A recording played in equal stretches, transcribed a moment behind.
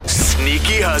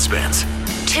Sneaky husbands.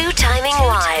 Two-timing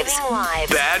wives.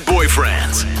 Bad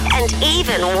boyfriends. And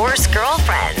even worse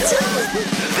girlfriends.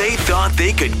 They thought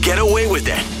they could get away with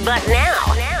it. But now,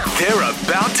 They're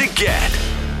about to get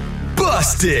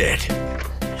busted.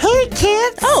 Hey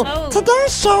kids!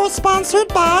 Today's show is sponsored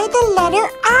by the letter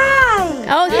I.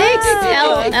 Oh, thanks,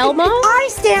 Elmo. I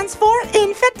stands for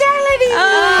infidelity.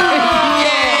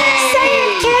 Say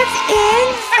it, kids!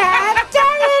 Infidelity.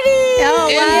 Oh,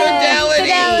 wow.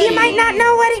 Infidelity. You might not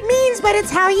know what it means, but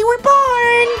it's how you were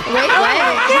born. Wait, what?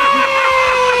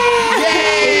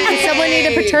 Does someone need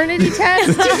a paternity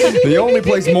test? The only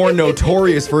place more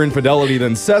notorious for infidelity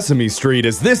than Sesame Street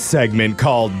is this segment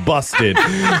called Busted.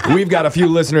 We've got a few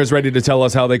listeners ready to tell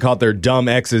us how they caught their dumb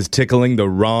exes tickling the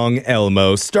wrong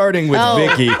Elmo, starting with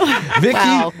Vicky. Vicky,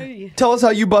 Wow. tell us how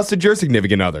you busted your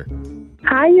significant other.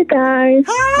 Hi, you guys.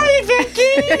 Hi,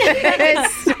 Vicky.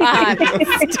 Stop.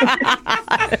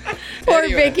 Poor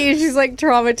Vicky, she's like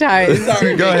traumatized.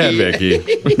 Sorry, Go ahead,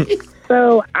 Vicky.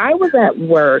 So I was at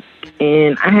work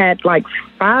and I had like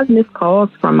 5 missed calls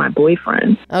from my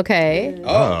boyfriend. Okay.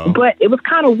 Oh. But it was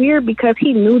kind of weird because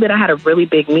he knew that I had a really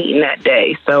big meeting that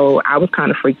day. So I was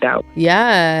kind of freaked out.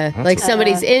 Yeah. Like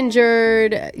somebody's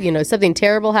injured, something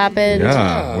terrible happened.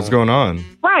 Yeah, what's going on?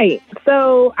 Right.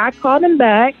 So I called him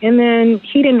back and then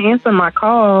he didn't answer my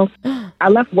call. I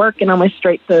left work and I went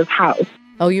straight to his house.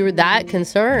 Oh, you were that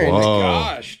concerned. Whoa.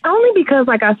 Gosh. Only because,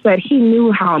 like I said, he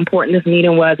knew how important this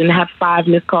meeting was and to have 5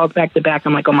 missed calls back to back.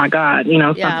 I'm like, oh my God, Yeah,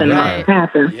 something right. must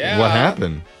happen. Yeah. What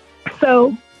happened?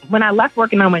 So when I left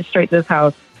work and I went straight to his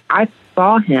house, I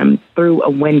saw him through a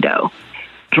window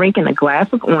drinking a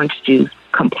glass of orange juice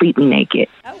completely naked.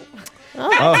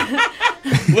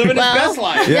 Living his best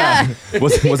life. Yeah.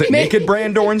 Was it Naked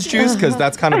Brand orange juice? Because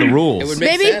that's kind of the rules. It would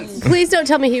make Maybe, sense. please don't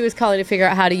tell me he was calling to figure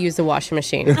out how to use the washing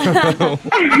machine. So,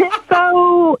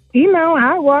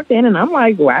 I walked in and I'm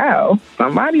like, wow,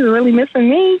 somebody's really missing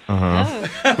me. Uh-huh.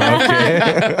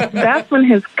 Okay. That's when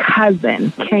his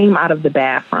cousin came out of the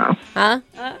bathroom. Huh?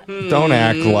 Don't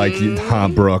act like you,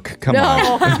 Brooke. Come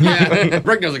on. No. Yeah.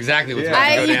 Brooke knows exactly what's about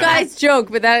to go You down. guys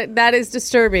joke, but that is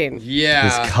disturbing.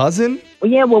 Yeah. His cousin?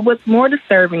 Yeah, well, what's more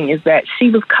disturbing is that she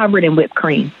was covered in whipped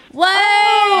cream.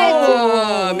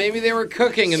 What? Maybe they were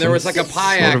cooking and there was like a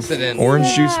pie Sort of accident. Orange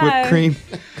juice whipped cream.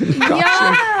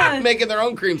 Making their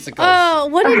own creamsicles. Oh,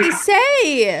 what did he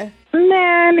say?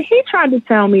 Man, he tried to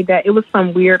tell me that it was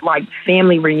some weird,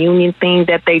 family reunion thing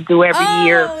that they do every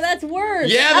year. Oh, that's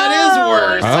worse. Yeah, that is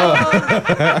worse.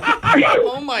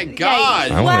 Oh my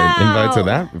gosh. I want to invite to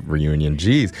that reunion.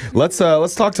 Jeez. Let's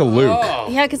talk to Luke. Oh.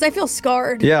 Yeah, because I feel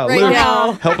scarred Yeah, right Luke,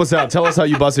 now. help us out. Tell us how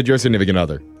you busted your significant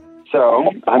other. So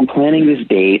I'm planning this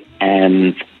date,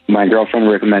 and my girlfriend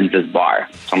recommends this bar.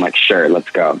 So I'm like, sure, let's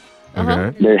go.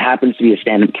 Okay. There happens to be a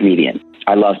stand-up comedian.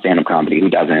 I love stand-up comedy. Who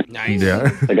doesn't? Nice. Yeah.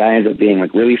 The guy ends up being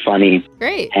really funny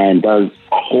Great. and does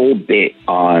a whole bit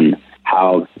on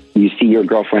how you see your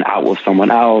girlfriend out with someone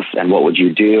else and what would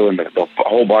you do, and the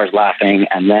whole bar's laughing,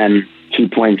 and then he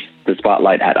points the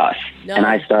spotlight at us. No. And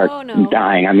I start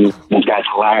dying. I mean, this guy's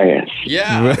hilarious.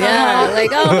 Yeah. Yeah,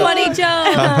 funny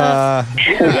joke.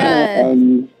 Yeah.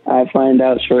 And I find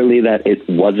out shortly that it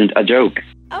wasn't a joke.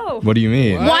 What do you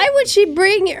mean? Why would she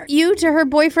bring you to her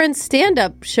boyfriend's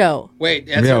stand-up show? Wait,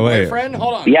 that's Yeah, her wait. boyfriend?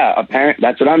 Hold on. Yeah,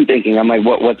 that's what I'm thinking. I'm like,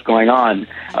 what's going on?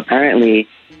 Apparently,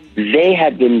 they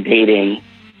had been dating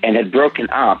and had broken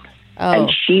up, Oh.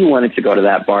 and she wanted to go to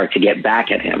that bar to get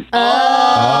back at him.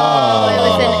 Oh, it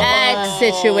was an ex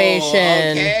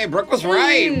situation. Okay, Brooke was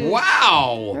right.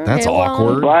 Wow. That's Okay, well-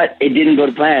 awkward. But it didn't go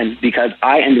to plan because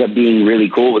I ended up being really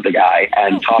cool with the guy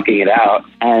and talking it out.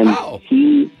 And Oh.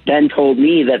 he then told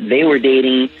me that they were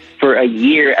dating for a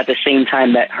year at the same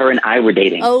time that her and I were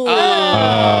dating. Oh,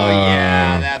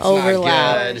 Yeah, that's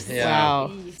overlap. not good. Yeah.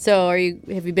 Wow. So,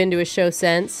 have you been to a show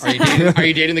since? Are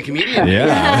you dating the comedian?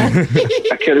 Yeah.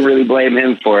 I couldn't really blame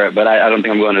him for it, but I don't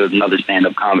think I'm going to another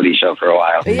stand-up comedy show for a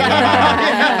while.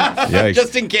 Yikes.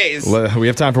 Just in case. We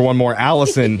have time for one more.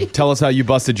 Allison, tell us how you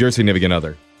busted your significant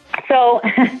other. So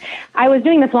I was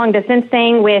doing this long distance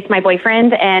thing with my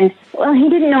boyfriend, and, well, he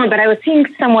didn't know it, but I was seeing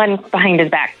someone behind his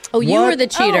back. Oh, you What? were the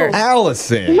cheater.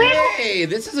 Allison. Hey,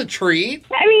 this is a treat.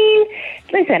 I mean,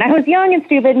 listen, I was young and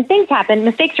stupid, and things happen,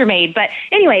 mistakes are made. But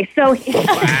anyway, so...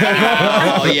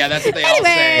 Oh, yeah, that's what they all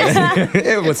say.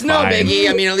 It was It's no fine. biggie.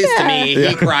 I mean, at least to me.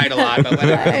 He cried a lot, but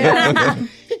whatever.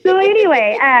 So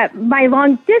anyway, my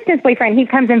long-distance boyfriend, he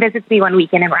comes and visits me one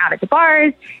weekend, and we're out at the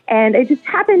bars, and I just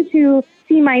happened to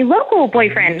see my local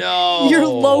boyfriend. No. Your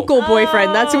local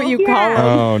boyfriend. That's what you call him.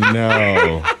 Oh,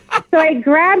 no. So I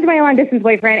grabbed my long-distance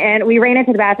boyfriend, and we ran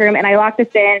into the bathroom, and I locked us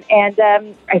in, and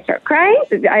I start crying.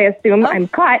 I assume I'm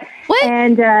caught. What?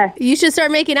 And You should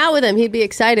start making out with him. He'd be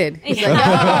excited. He's like,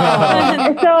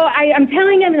 so I'm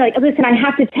telling him, like, listen, I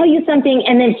have to tell you something,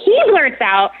 and then he blurts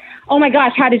out, oh, my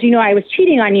gosh, how did you know I was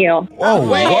cheating on you? Oh,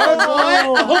 Wait, what?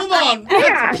 what? Hold on.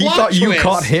 Yeah. He thought you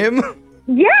caught him?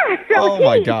 Yeah, so Oh,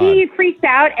 my God. he freaked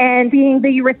out, and being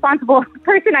the responsible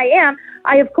person I am,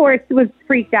 I, of course, was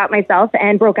freaked out myself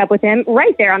and broke up with him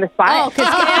right there on the spot. oh, 'cause-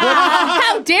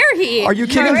 how dare he? Are you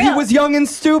kidding? He was young and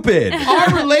stupid.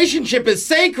 Our relationship is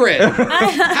sacred.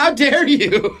 How dare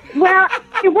you? Well,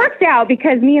 it worked out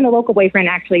because me and the local boyfriend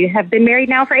actually have been married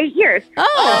now for 8 years. Look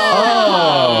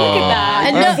at that.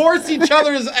 And You no, force each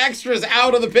other's extras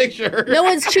out of the picture. no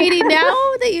one's cheating now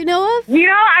that you know of? You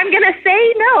know, I'm going to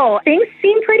say no. Things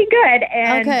seem pretty good,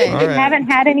 and Okay. we All right. haven't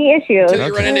had any issues. Until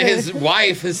you run into his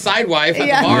wife, his side wife, at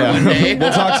Yeah. the bar one day.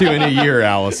 We'll talk to you in a year,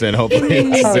 Allison. Hopefully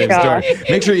it's the Oh, same gosh. story.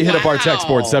 Make sure you hit up our text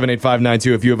board,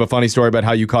 78592. If you have a funny story about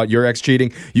how you caught your ex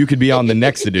cheating, you could be on the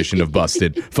next edition of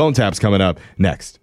Busted. Phone taps coming up next.